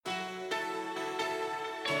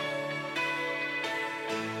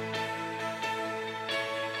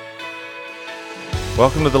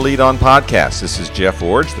Welcome to the Lead On Podcast. This is Jeff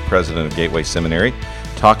Iorg, the president of Gateway Seminary,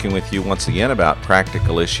 talking with you once again about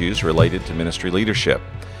practical issues related to ministry leadership.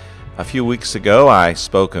 A few weeks ago, I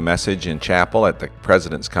spoke a message in chapel at the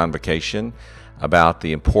President's Convocation about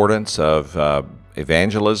the importance of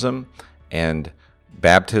evangelism and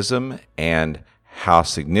baptism and how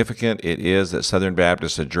significant it is that Southern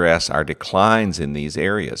Baptists address our declines in these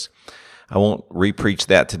areas. I won't re-preach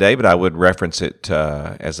that today, but I would reference it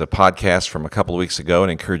as a podcast from a couple of weeks ago and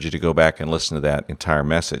encourage you to go back and listen to that entire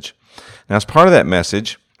message. Now, as part of that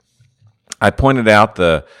message, I pointed out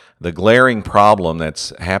the glaring problem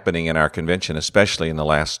that's happening in our convention, especially in the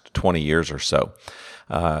last 20 years or so.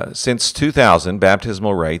 Since 2000,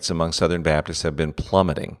 baptismal rates among Southern Baptists have been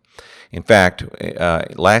plummeting. In fact,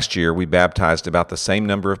 last year we baptized about the same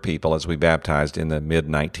number of people as we baptized in the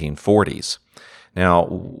mid-1940s.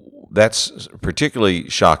 Now, that's particularly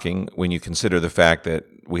shocking when you consider the fact that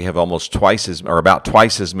we have about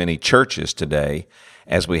twice as many churches today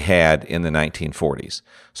as we had in the 1940s.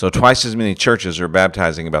 So twice as many churches are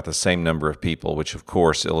baptizing about the same number of people, which of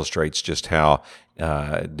course illustrates just how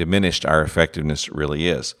diminished our effectiveness really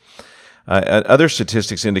is. Other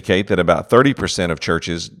statistics indicate that about 30% of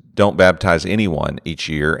churches don't baptize anyone each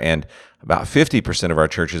year, and about 50% of our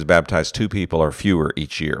churches baptize 2 people or fewer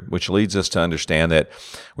each year, which leads us to understand that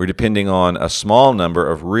we're depending on a small number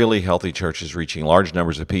of really healthy churches reaching large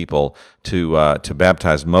numbers of people to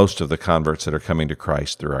baptize most of the converts that are coming to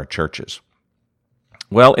Christ through our churches.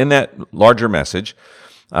 Well, in that larger message,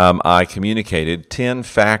 I communicated 10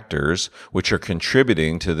 factors which are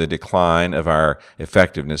contributing to the decline of our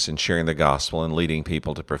effectiveness in sharing the gospel and leading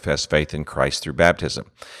people to profess faith in Christ through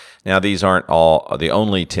baptism. Now, these aren't all the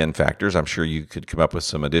only 10 factors. I'm sure you could come up with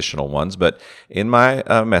some additional ones, but in my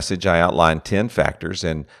message, I outlined 10 factors,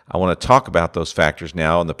 and I want to talk about those factors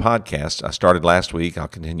now on the podcast. I started last week. I'll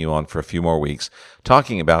continue on for a few more weeks,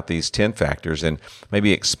 talking about these 10 factors and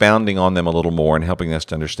maybe expounding on them a little more and helping us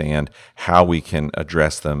to understand how we can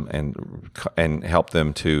address them and help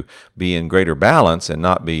them to be in greater balance and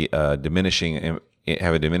not be have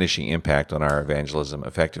a diminishing impact on our evangelism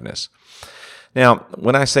effectiveness. Now,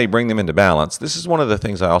 when I say bring them into balance, this is one of the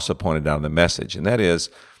things I also pointed out in the message, and that is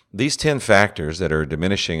these 10 factors that are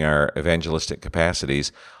diminishing our evangelistic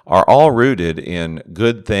capacities are all rooted in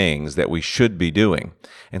good things that we should be doing.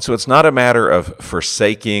 And so it's not a matter of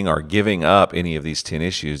forsaking or giving up any of these 10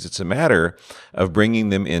 issues. It's a matter of bringing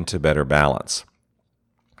them into better balance,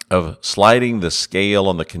 of sliding the scale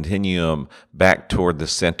on the continuum back toward the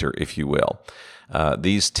center, if you will.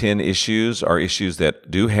 These 10 issues are issues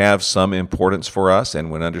that do have some importance for us,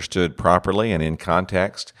 and when understood properly and in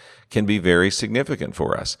context, can be very significant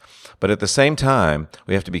for us. But at the same time,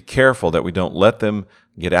 we have to be careful that we don't let them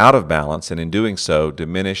get out of balance, and in doing so,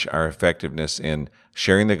 diminish our effectiveness in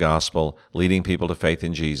sharing the gospel, leading people to faith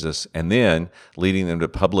in Jesus, and then leading them to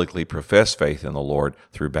publicly profess faith in the Lord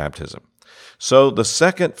through baptism. So the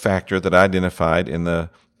second factor that I identified in the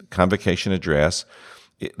convocation address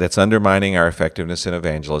that's undermining our effectiveness in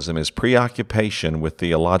evangelism is preoccupation with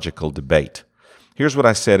theological debate. Here's what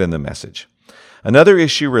I said in the message. Another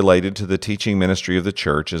issue related to the teaching ministry of the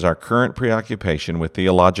church is our current preoccupation with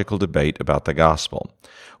theological debate about the gospel.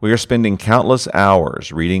 We are spending countless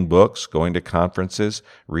hours reading books, going to conferences,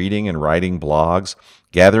 reading and writing blogs,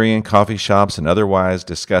 gathering in coffee shops, and otherwise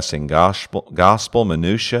discussing gospel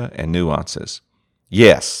minutiae and nuances.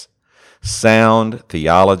 Yes, sound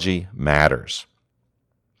theology matters.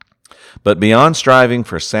 But beyond striving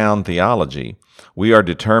for sound theology, we are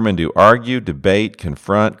determined to argue, debate,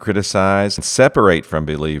 confront, criticize, and separate from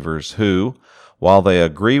believers who, while they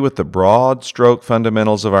agree with the broad stroke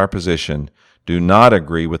fundamentals of our position, do not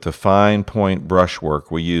agree with the fine point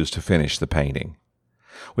brushwork we use to finish the painting.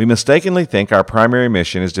 We mistakenly think our primary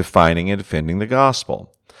mission is defining and defending the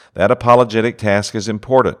gospel. That apologetic task is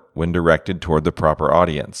important when directed toward the proper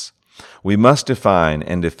audience. We must define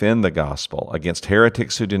and defend the gospel against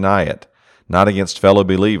heretics who deny it, not against fellow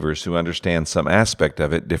believers who understand some aspect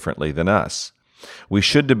of it differently than us. We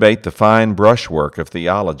should debate the fine brushwork of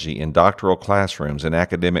theology in doctoral classrooms and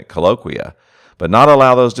academic colloquia, but not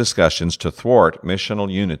allow those discussions to thwart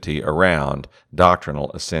missional unity around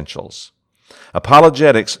doctrinal essentials.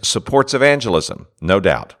 Apologetics supports evangelism, no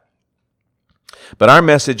doubt. But our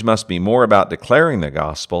message must be more about declaring the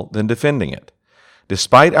gospel than defending it.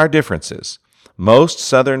 Despite our differences, most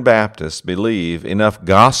Southern Baptists believe enough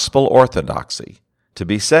gospel orthodoxy to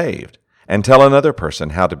be saved and tell another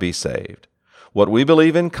person how to be saved. What we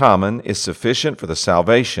believe in common is sufficient for the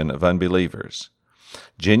salvation of unbelievers.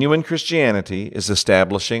 Genuine Christianity is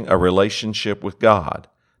establishing a relationship with God,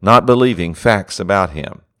 not believing facts about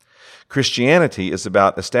Him. Christianity is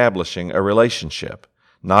about establishing a relationship,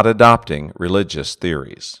 not adopting religious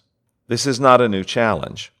theories. This is not a new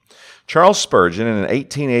challenge. Charles Spurgeon, in an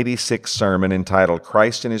 1886 sermon entitled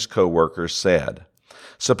Christ and His Co-Workers, said,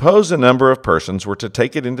 "Suppose a number of persons were to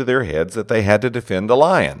take it into their heads that they had to defend a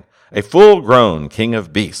lion, a full-grown king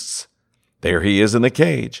of beasts. There he is in the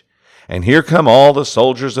cage, and here come all the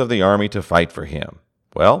soldiers of the army to fight for him.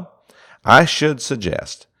 Well, I should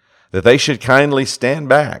suggest that they should kindly stand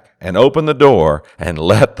back and open the door and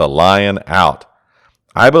let the lion out.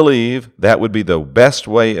 I believe that would be the best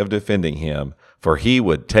way of defending him, for he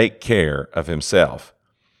would take care of himself.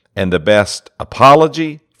 And the best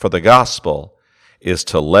apology for the gospel is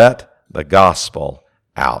to let the gospel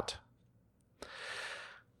out."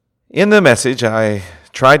 In the message, I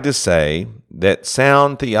tried to say that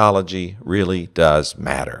sound theology really does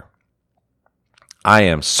matter. I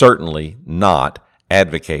am certainly not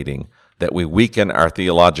advocating that we weaken our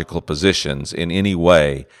theological positions in any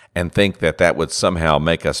way and think that that would somehow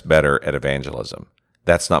make us better at evangelism.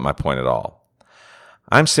 That's not my point at all.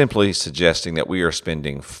 I'm simply suggesting that we are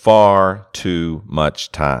spending far too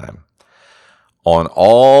much time on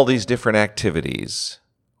all these different activities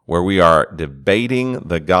where we are debating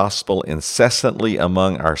the gospel incessantly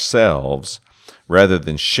among ourselves rather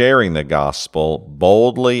than sharing the gospel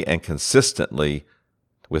boldly and consistently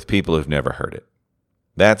with people who've never heard it.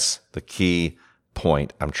 That's the key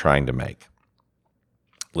point I'm trying to make.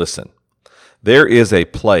 Listen, there is a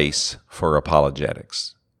place for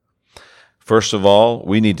apologetics. First of all,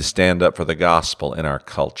 we need to stand up for the gospel in our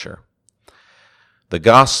culture.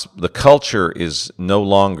 The culture is no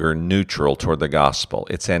longer neutral toward the gospel.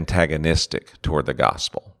 It's antagonistic toward the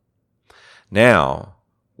gospel. Now,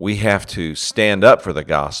 we have to stand up for the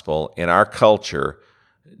gospel in our culture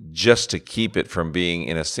just to keep it from being,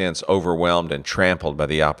 in a sense, overwhelmed and trampled by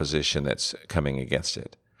the opposition that's coming against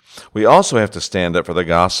it. We also have to stand up for the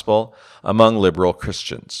gospel among liberal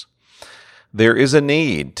Christians. There is a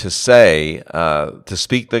need to speak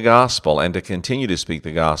the gospel and to continue to speak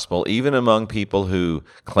the gospel, even among people who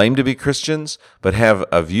claim to be Christians, but have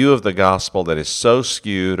a view of the gospel that is so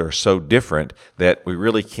skewed or so different that we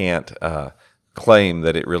really can't claim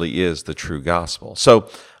that it really is the true gospel. So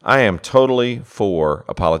I am totally for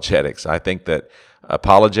apologetics. I think that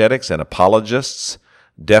apologetics and apologists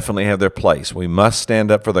definitely have their place. We must stand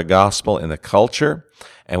up for the gospel in the culture,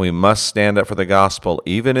 and we must stand up for the gospel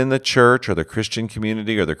even in the church or the Christian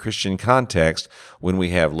community or the Christian context when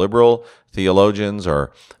we have liberal theologians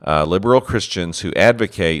or liberal Christians who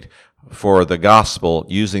advocate for the gospel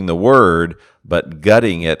using the word but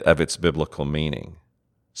gutting it of its biblical meaning.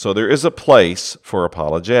 So there is a place for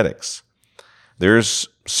apologetics. There are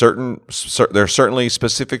certainly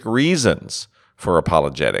specific reasons for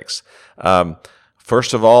apologetics.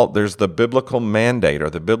 First of all, there's the biblical mandate or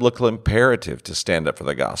the biblical imperative to stand up for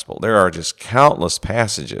the gospel. There are just countless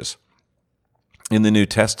passages in the New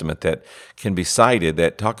Testament that can be cited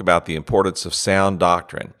that talk about the importance of sound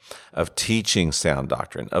doctrine, of teaching sound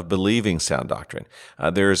doctrine, of believing sound doctrine.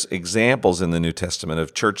 There's examples in the New Testament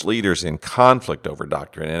of church leaders in conflict over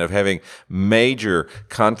doctrine and of having major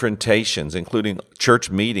confrontations, including church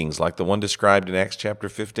meetings like the one described in Acts chapter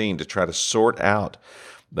 15 to try to sort out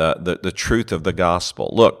the truth of the gospel.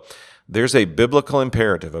 Look, there's a biblical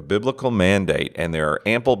imperative, a biblical mandate, and there are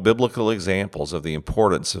ample biblical examples of the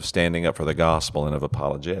importance of standing up for the gospel and of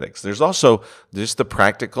apologetics. There's also just the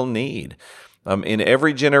practical need. In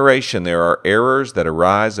every generation, there are errors that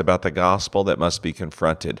arise about the gospel that must be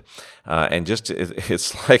confronted.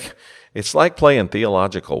 It's like playing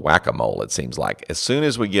theological whack-a-mole, it seems like. As soon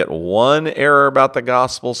as we get one error about the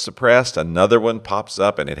gospel suppressed, another one pops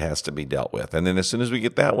up and it has to be dealt with. And then as soon as we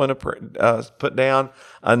get that one put down,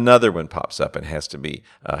 another one pops up and has to be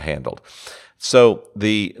handled. So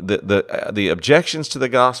the objections to the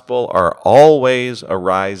gospel are always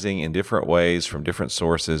arising in different ways from different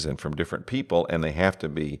sources and from different people, and they have to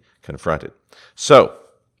be confronted. So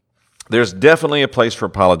there's definitely a place for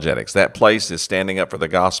apologetics. That place is standing up for the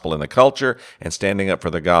gospel in the culture and standing up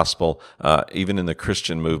for the gospel even in the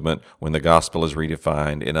Christian movement when the gospel is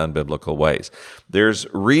redefined in unbiblical ways. There's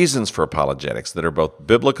reasons for apologetics that are both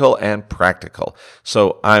biblical and practical.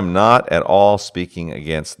 So I'm not at all speaking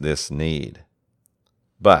against this need.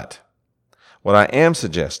 But what I am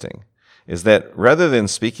suggesting is that rather than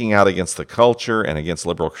speaking out against the culture and against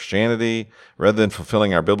liberal Christianity, rather than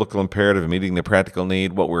fulfilling our biblical imperative and meeting the practical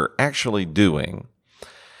need, what we're actually doing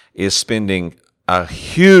is spending a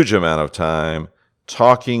huge amount of time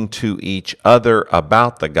talking to each other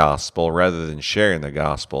about the gospel rather than sharing the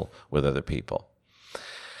gospel with other people.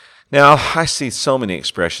 Now, I see so many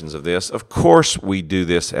expressions of this. Of course, we do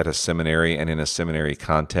this at a seminary and in a seminary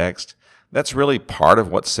context. That's really part of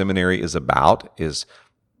what seminary is about, is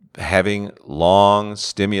having long,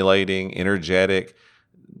 stimulating, energetic,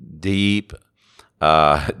 deep,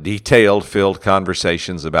 detailed-filled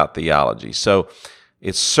conversations about theology. So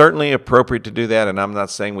it's certainly appropriate to do that, and I'm not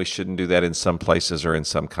saying we shouldn't do that in some places or in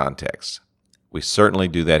some contexts. We certainly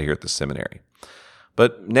do that here at the seminary.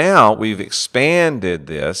 But now we've expanded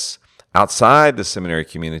this outside the seminary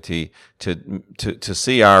community to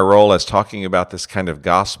see our role as talking about this kind of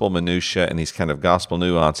gospel minutia and these kind of gospel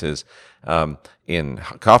nuances in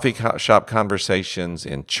coffee shop conversations,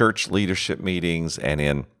 in church leadership meetings, and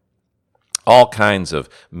in all kinds of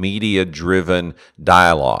media-driven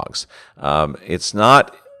dialogues. It's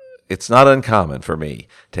not uncommon for me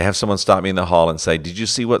to have someone stop me in the hall and say, "Did you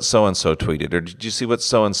see what so-and-so tweeted? Or did you see what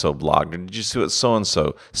so-and-so blogged? Or did you see what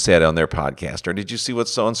so-and-so said on their podcast? Or did you see what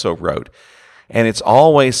so-and-so wrote?" And it's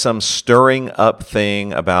always some stirring up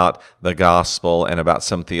thing about the gospel and about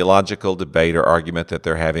some theological debate or argument that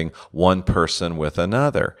they're having one person with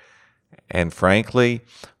another. And frankly,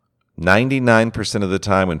 99% of the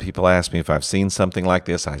time when people ask me if I've seen something like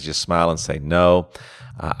this, I just smile and say, no,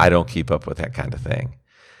 I don't keep up with that kind of thing.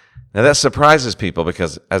 Now that surprises people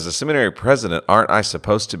because as a seminary president, aren't I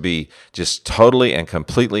supposed to be just totally and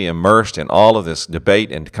completely immersed in all of this debate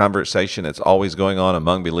and conversation that's always going on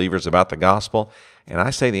among believers about the gospel? And I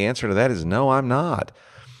say the answer to that is no, I'm not.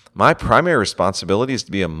 My primary responsibility is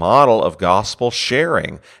to be a model of gospel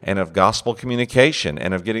sharing and of gospel communication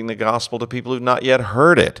and of getting the gospel to people who've not yet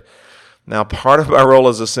heard it. Now, part of my role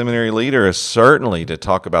as a seminary leader is certainly to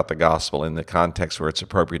talk about the gospel in the context where it's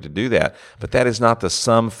appropriate to do that, but that is not the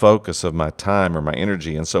sum focus of my time or my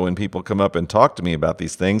energy. And so when people come up and talk to me about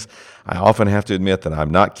these things, I often have to admit that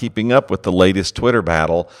I'm not keeping up with the latest Twitter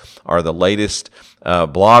battle or the latest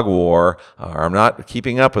blog war, or I'm not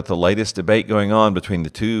keeping up with the latest debate going on between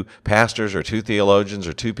the two pastors or two theologians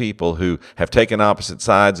or two people who have taken opposite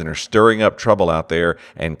sides and are stirring up trouble out there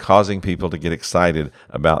and causing people to get excited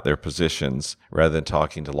about their positions rather than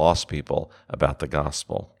talking to lost people about the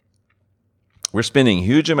gospel. We're spending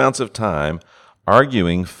huge amounts of time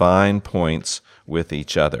arguing fine points with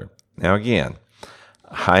each other. Now again,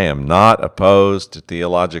 I am not opposed to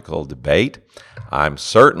theological debate. I'm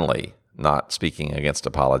certainly not speaking against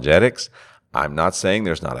apologetics. I'm not saying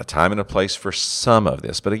there's not a time and a place for some of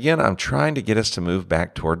this. But again, I'm trying to get us to move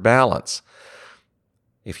back toward balance.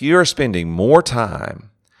 If you are spending more time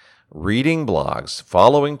reading blogs,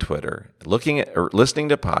 following Twitter, looking at or listening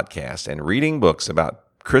to podcasts, and reading books about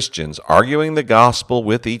Christians arguing the gospel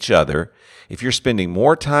with each other, if you're spending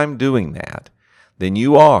more time doing that than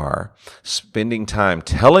you are spending time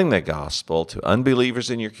telling the gospel to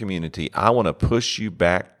unbelievers in your community, I want to push you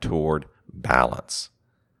back toward balance.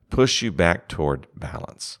 Push you back toward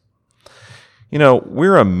balance. You know,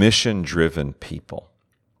 we're a mission-driven people.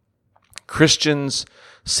 Christians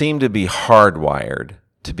seem to be hardwired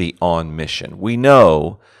to be on mission. We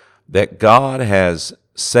know that God has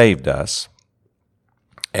saved us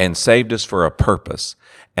and saved us for a purpose,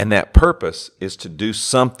 and that purpose is to do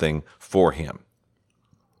something for Him.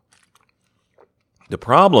 The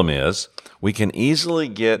problem is we can easily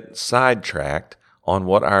get sidetracked on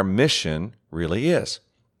what our mission really is.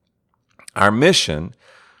 Our mission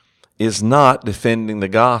is not defending the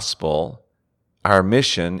gospel. Our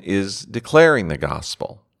mission is declaring the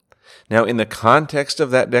gospel. Now, in the context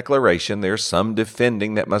of that declaration, there's some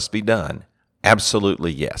defending that must be done.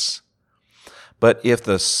 Absolutely, yes. But if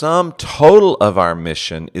the sum total of our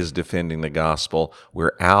mission is defending the gospel,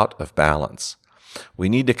 we're out of balance. We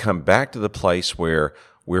need to come back to the place where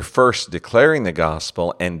we're first declaring the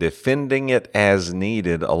gospel and defending it as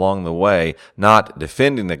needed along the way, not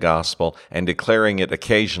defending the gospel and declaring it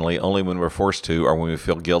occasionally only when we're forced to or when we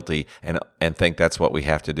feel guilty and think that's what we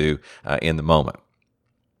have to do in the moment.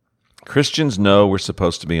 Christians know we're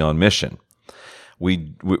supposed to be on mission.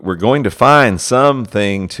 We're going to find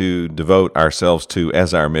something to devote ourselves to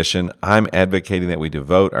as our mission. I'm advocating that we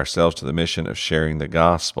devote ourselves to the mission of sharing the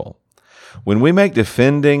gospel. When we make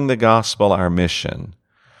defending the gospel our mission,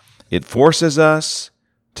 it forces us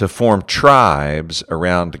to form tribes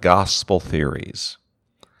around gospel theories.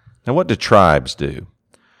 Now, what do tribes do?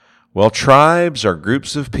 Well, tribes are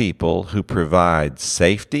groups of people who provide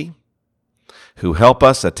safety, who help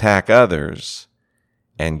us attack others,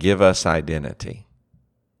 and give us identity.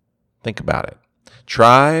 Think about it.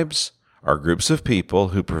 Tribes are groups of people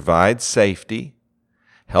who provide safety,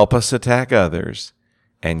 help us attack others,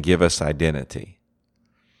 and give us identity.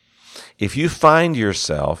 If you find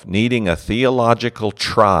yourself needing a theological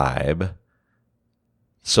tribe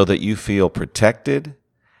so that you feel protected,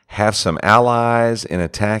 have some allies in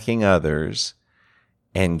attacking others,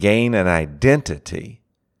 and gain an identity,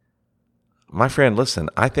 my friend, listen,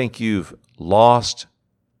 I think you've lost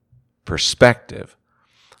perspective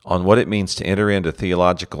on what it means to enter into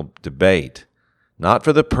theological debate, not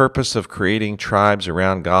for the purpose of creating tribes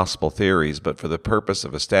around gospel theories, but for the purpose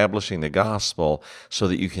of establishing the gospel so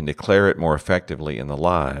that you can declare it more effectively in the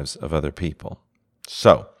lives of other people.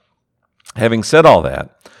 So, having said all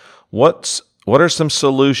that, what are some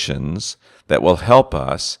solutions that will help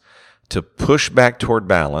us to push back toward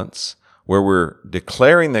balance, where we're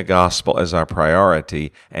declaring the gospel as our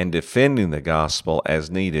priority and defending the gospel as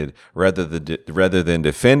needed, rather than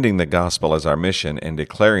defending the gospel as our mission and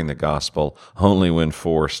declaring the gospel only when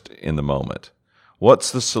forced in the moment?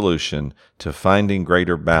 What's the solution to finding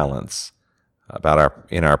greater balance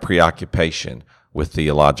in our preoccupation with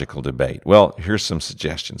theological debate? Well, here's some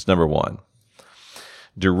suggestions. Number one,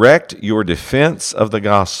 direct your defense of the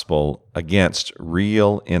gospel against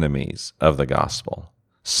real enemies of the gospel.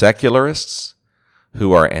 Secularists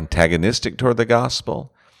who are antagonistic toward the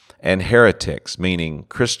gospel, and heretics, meaning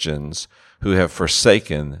Christians who have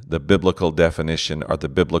forsaken the biblical definition or the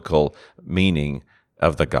biblical meaning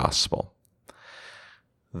of the gospel.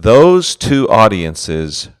 Those two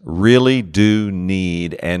audiences really do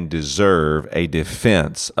need and deserve a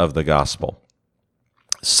defense of the gospel.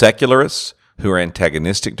 Secularists who are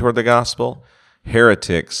antagonistic toward the gospel,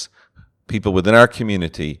 heretics, people within our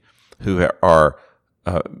community who are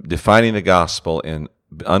defining the gospel in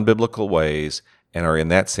unbiblical ways and are in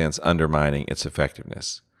that sense undermining its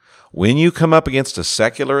effectiveness. When you come up against a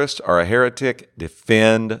secularist or a heretic,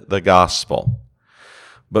 defend the gospel.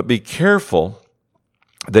 But be careful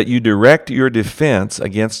that you direct your defense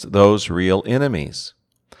against those real enemies.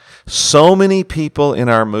 So many people in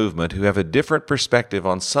our movement who have a different perspective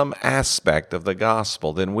on some aspect of the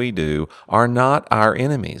gospel than we do are not our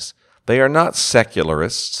enemies. They are not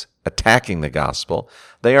secularists attacking the gospel.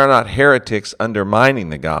 They are not heretics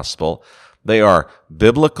undermining the gospel. They are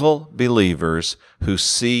biblical believers who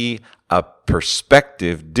see a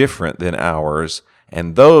perspective different than ours,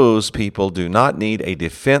 and those people do not need a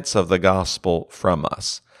defense of the gospel from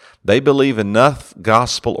us. They believe enough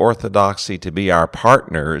gospel orthodoxy to be our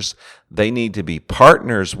partners. They need to be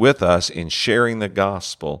partners with us in sharing the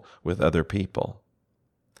gospel with other people.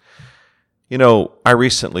 You know, I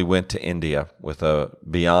recently went to India with a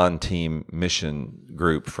Beyond Team mission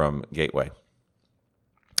group from Gateway.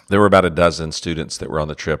 There were about a dozen students that were on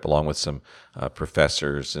the trip, along with some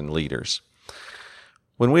professors and leaders.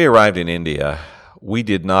 When we arrived in India, we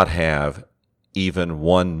did not have even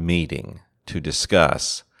one meeting to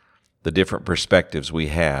discuss the different perspectives we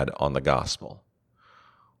had on the gospel.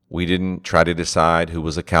 We didn't try to decide who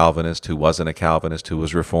was a Calvinist, who wasn't a Calvinist, who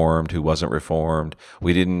was Reformed, who wasn't Reformed.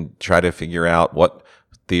 We didn't try to figure out what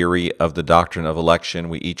theory of the doctrine of election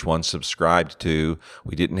we each one subscribed to.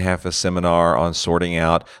 We didn't have a seminar on sorting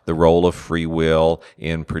out the role of free will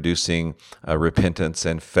in producing repentance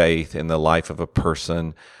and faith in the life of a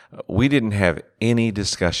person. We didn't have any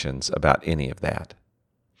discussions about any of that.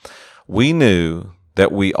 We knew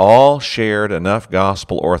that we all shared enough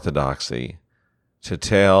gospel orthodoxy to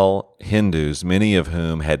tell Hindus, many of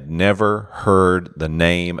whom had never heard the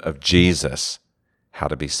name of Jesus, how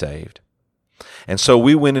to be saved. And so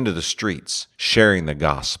we went into the streets sharing the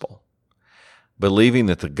gospel, believing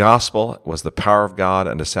that the gospel was the power of God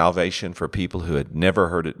unto salvation for people who had never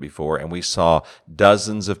heard it before. And we saw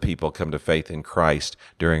dozens of people come to faith in Christ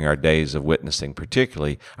during our days of witnessing,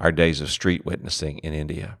 particularly our days of street witnessing in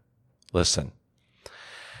India. Listen.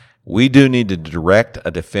 We do need to direct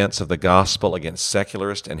a defense of the gospel against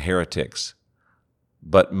secularists and heretics,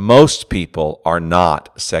 but most people are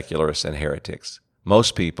not secularists and heretics.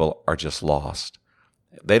 Most people are just lost.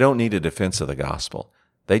 They don't need a defense of the gospel.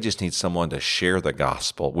 They just need someone to share the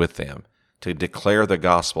gospel with them, to declare the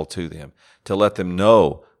gospel to them, to let them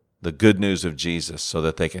know the good news of Jesus so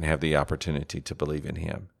that they can have the opportunity to believe in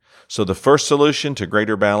him. So the first solution to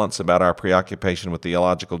greater balance about our preoccupation with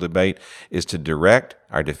theological debate is to direct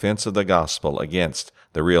our defense of the gospel against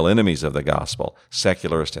the real enemies of the gospel,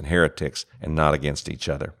 secularists and heretics, and not against each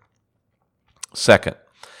other. Second,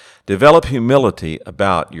 develop humility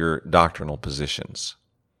about your doctrinal positions.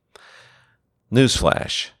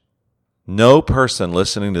 Newsflash, no person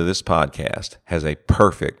listening to this podcast has a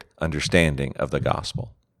perfect understanding of the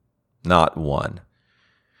gospel. Not one.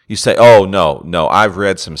 You say, oh, no, I've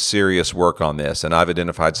read some serious work on this, and I've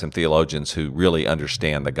identified some theologians who really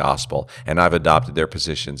understand the gospel, and I've adopted their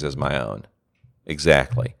positions as my own.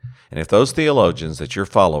 Exactly. And if those theologians that you're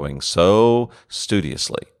following so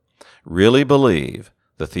studiously really believe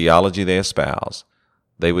the theology they espouse,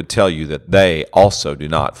 they would tell you that they also do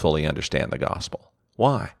not fully understand the gospel.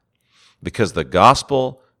 Why? Because the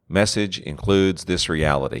gospel message includes this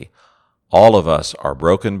reality. All of us are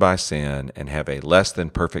broken by sin and have a less than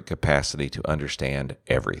perfect capacity to understand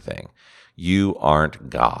everything. You aren't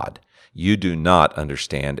God. You do not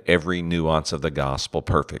understand every nuance of the gospel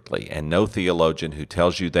perfectly, and no theologian who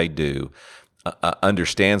tells you they do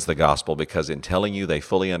understands the gospel, because in telling you they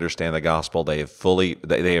fully understand the gospel, they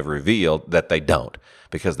have revealed that they don't,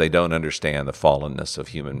 because they don't understand the fallenness of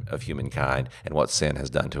humankind and what sin has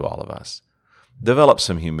done to all of us. Develop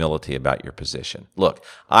some humility about your position. Look,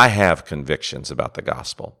 I have convictions about the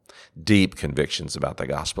gospel, deep convictions about the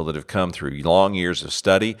gospel that have come through long years of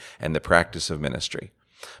study and the practice of ministry.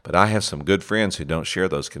 But I have some good friends who don't share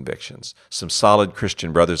those convictions, some solid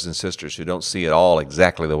Christian brothers and sisters who don't see it all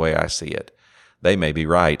exactly the way I see it. They may be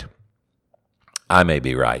right. I may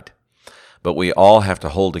be right. But we all have to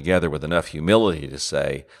hold together with enough humility to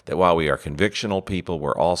say that while we are convictional people,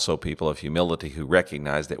 we're also people of humility who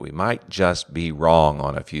recognize that we might just be wrong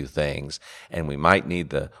on a few things, and we might need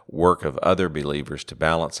the work of other believers to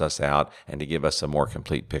balance us out and to give us a more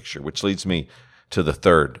complete picture, which leads me to the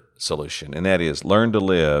third solution, and that is learn to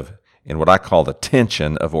live in what I call the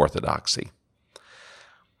tension of orthodoxy.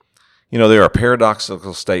 You know, there are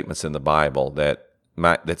paradoxical statements in the Bible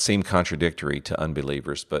that seem contradictory to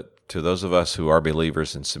unbelievers, but to those of us who are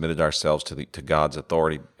believers and submitted ourselves to God's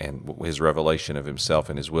authority and His revelation of Himself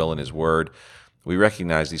and His will and His Word, we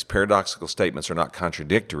recognize these paradoxical statements are not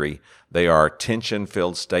contradictory. They are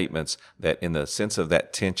tension-filled statements that in the sense of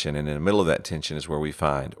that tension and in the middle of that tension is where we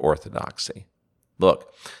find orthodoxy.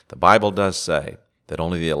 Look, the Bible does say that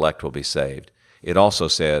only the elect will be saved. It also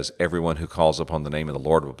says everyone who calls upon the name of the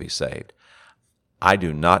Lord will be saved. I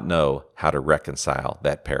do not know how to reconcile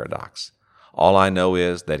that paradox. All I know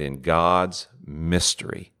is that in God's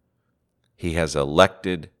mystery, He has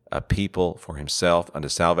elected a people for Himself unto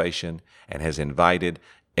salvation and has invited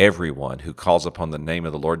everyone who calls upon the name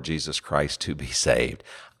of the Lord Jesus Christ to be saved.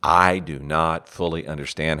 I do not fully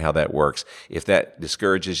understand how that works. If that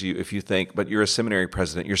discourages you, if you think, but you're a seminary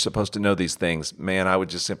president, you're supposed to know these things, man, I would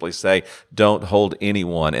just simply say, don't hold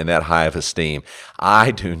anyone in that high of esteem. I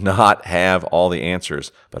do not have all the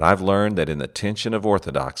answers, but I've learned that in the tension of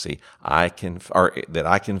orthodoxy, I can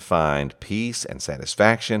find peace and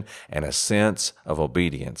satisfaction and a sense of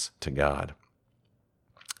obedience to God.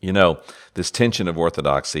 You know, this tension of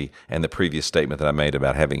orthodoxy and the previous statement that I made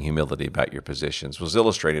about having humility about your positions was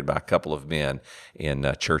illustrated by a couple of men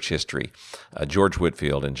in church history, George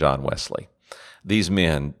Whitefield and John Wesley. These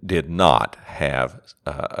men did not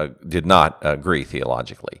agree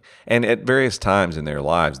theologically, and at various times in their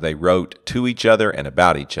lives they wrote to each other and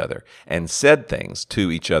about each other, and said things to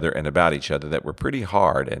each other and about each other that were pretty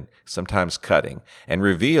hard and sometimes cutting, and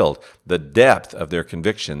revealed the depth of their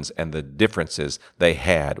convictions and the differences they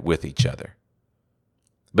had with each other.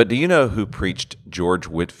 But do you know who preached George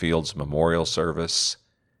Whitefield's memorial service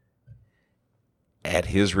at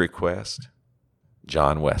his request?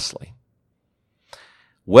 John Wesley.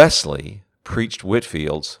 Wesley preached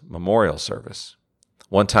Whitefield's memorial service.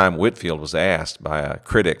 One time Whitefield was asked by a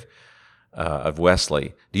critic of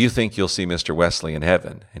Wesley, "Do you think you'll see Mr. Wesley in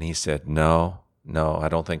heaven?" And he said, No, I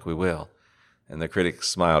don't think we will. And the critic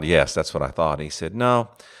smiled, "Yes, that's what I thought." And he said,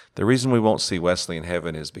 "No, the reason we won't see Wesley in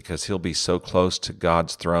heaven is because he'll be so close to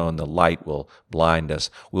God's throne, the light will blind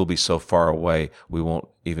us. We'll be so far away, we won't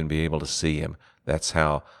even be able to see him. That's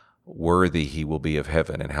how worthy he will be of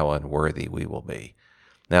heaven and how unworthy we will be."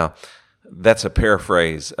 Now, that's a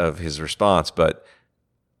paraphrase of his response, but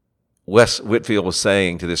Whitefield was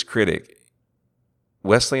saying to this critic,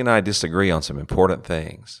 Wesley and I disagree on some important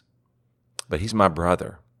things, but he's my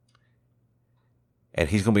brother, and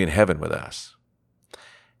he's going to be in heaven with us.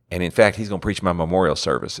 And in fact, he's going to preach my memorial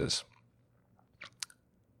services.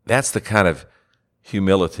 That's the kind of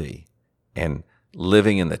humility and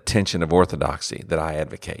living in the tension of orthodoxy that I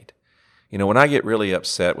advocate. You know, when I get really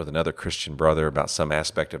upset with another Christian brother about some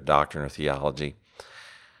aspect of doctrine or theology,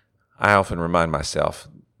 I often remind myself,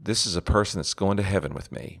 this is a person that's going to heaven with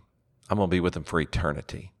me. I'm going to be with them for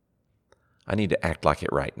eternity. I need to act like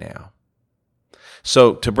it right now.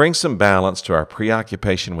 So to bring some balance to our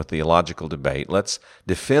preoccupation with theological debate, let's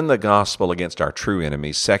defend the gospel against our true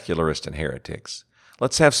enemies, secularists and heretics.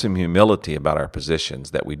 Let's have some humility about our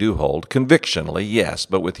positions that we do hold, convictionally, yes,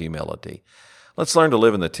 but with humility. Let's learn to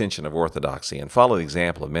live in the tension of orthodoxy and follow the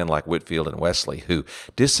example of men like Whitefield and Wesley who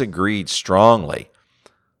disagreed strongly,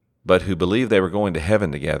 but who believed they were going to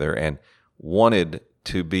heaven together and wanted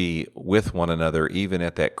to be with one another even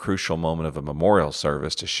at that crucial moment of a memorial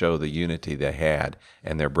service to show the unity they had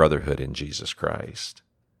and their brotherhood in Jesus Christ.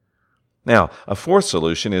 Now, a fourth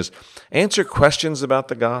solution is answer questions about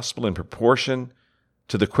the gospel in proportion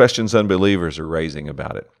to the questions unbelievers are raising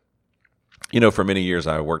about it. For many years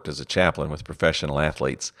I worked as a chaplain with professional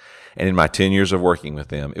athletes, and in my 10 years of working with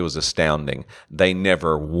them, it was astounding. They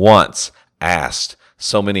never once asked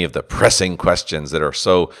so many of the pressing questions that are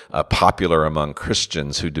so popular among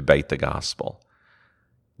Christians who debate the gospel.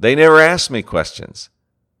 They never asked me questions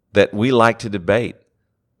that we like to debate.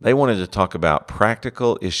 They wanted to talk about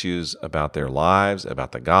practical issues about their lives,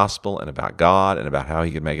 about the gospel, and about God, and about how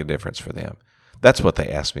He could make a difference for them. That's what they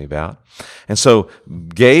asked me about. And so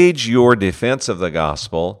gauge your defense of the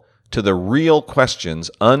gospel to the real questions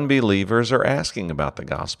unbelievers are asking about the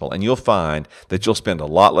gospel. And you'll find that you'll spend a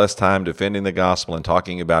lot less time defending the gospel and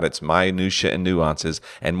talking about its minutiae and nuances,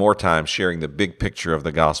 and more time sharing the big picture of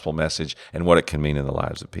the gospel message and what it can mean in the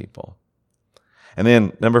lives of people. And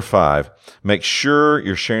then, number 5, make sure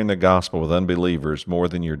you're sharing the gospel with unbelievers more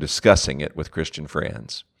than you're discussing it with Christian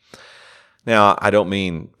friends. Now, I don't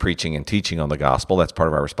mean preaching and teaching on the gospel. That's part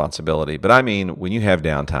of our responsibility. But I mean when you have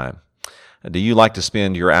downtime. Do you like to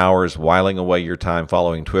spend your hours whiling away your time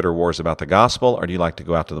following Twitter wars about the gospel, or do you like to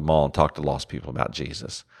go out to the mall and talk to lost people about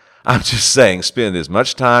Jesus? I'm just saying, spend as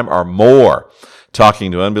much time or more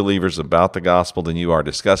talking to unbelievers about the gospel than you are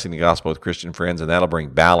discussing the gospel with Christian friends, and that'll bring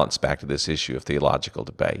balance back to this issue of theological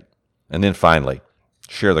debate. And then finally,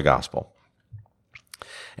 share the gospel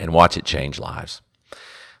and watch it change lives.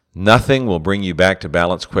 Nothing will bring you back to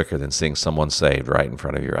balance quicker than seeing someone saved right in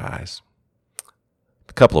front of your eyes.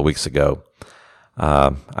 A couple of weeks ago,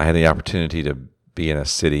 I had the opportunity to be in a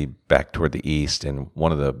city back toward the east, and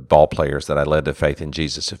one of the ball players that I led to faith in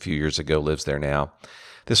Jesus a few years ago lives there now.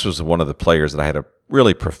 This was one of the players that I had a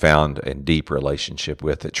really profound and deep relationship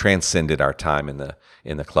with that transcended our time in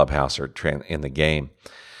the clubhouse or in the game.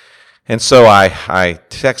 And so I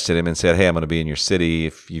texted him and said, "Hey, I'm going to be in your city.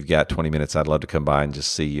 If you've got 20 minutes, I'd love to come by and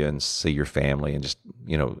just see you and see your family and just,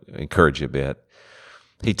 encourage you a bit."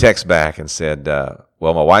 He texted back and said,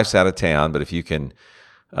 "Well, my wife's out of town, but if you can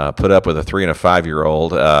put up with a 3 and a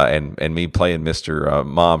 5-year-old and me playing Mr.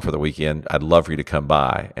 Mom for the weekend, I'd love for you to come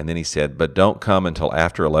by." And then he said, "But don't come until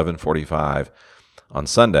after 11:45 on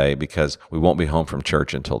Sunday because we won't be home from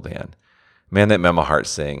church until then." Man, that made my heart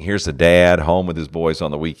sing. Here's a dad home with his boys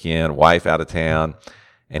on the weekend, wife out of town,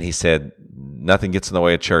 and he said, "Nothing gets in the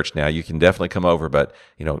way of church now. You can definitely come over, but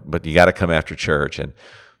you got to come after church." And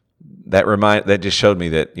that just showed me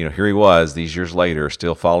that, here he was these years later,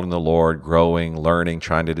 still following the Lord, growing, learning,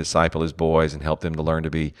 trying to disciple his boys and help them to learn to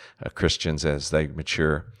be Christians as they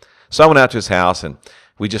mature. So I went out to his house and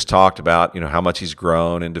we just talked about, how much he's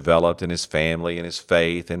grown and developed in his family and his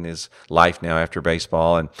faith and his life now after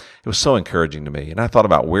baseball. And it was so encouraging to me. And I thought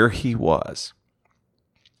about where he was.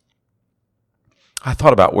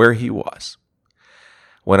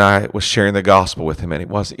 When I was sharing the gospel with him and he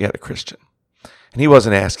wasn't yet a Christian. And he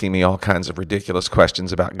wasn't asking me all kinds of ridiculous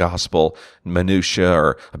questions about gospel minutia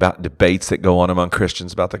or about debates that go on among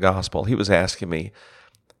Christians about the gospel. He was asking me,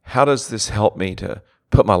 how does this help me to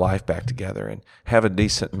put my life back together and have a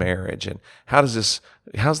decent marriage? And how's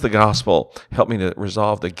the gospel help me to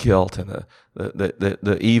resolve the guilt and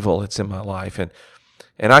the evil that's in my life?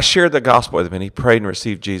 And I shared the gospel with him, and he prayed and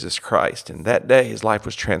received Jesus Christ. And that day, his life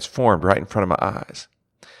was transformed right in front of my eyes.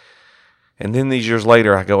 And then these years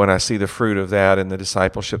later, I go and I see the fruit of that and the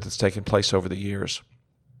discipleship that's taken place over the years.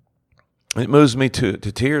 It moves me to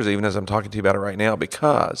tears even as I'm talking to you about it right now,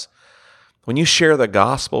 because when you share the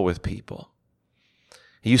gospel with people,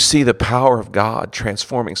 you see the power of God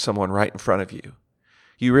transforming someone right in front of you.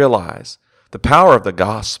 You realize the power of the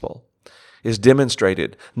gospel is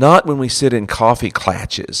demonstrated not when we sit in coffee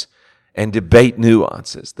clatches and debate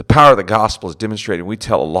nuances. The power of the gospel is demonstrated when we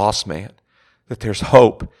tell a lost man that there's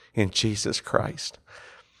hope in Jesus Christ.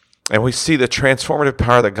 And we see the transformative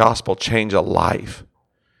power of the gospel change a life.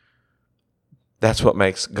 That's what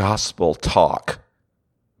makes gospel talk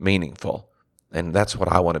meaningful. And that's what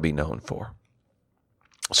I want to be known for.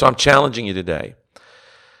 So I'm challenging you today.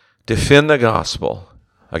 Defend the gospel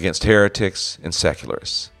against heretics and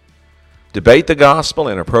secularists. Debate the gospel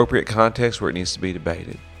in appropriate context where it needs to be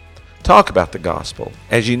debated. Talk about the gospel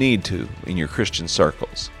as you need to in your Christian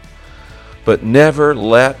circles. But never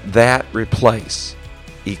let that replace,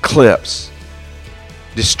 eclipse,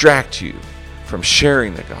 distract you from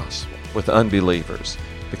sharing the gospel with unbelievers.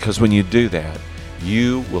 Because when you do that,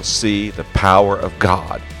 you will see the power of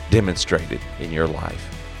God demonstrated in your life.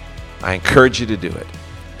 I encourage you to do it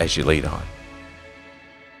as you lead on.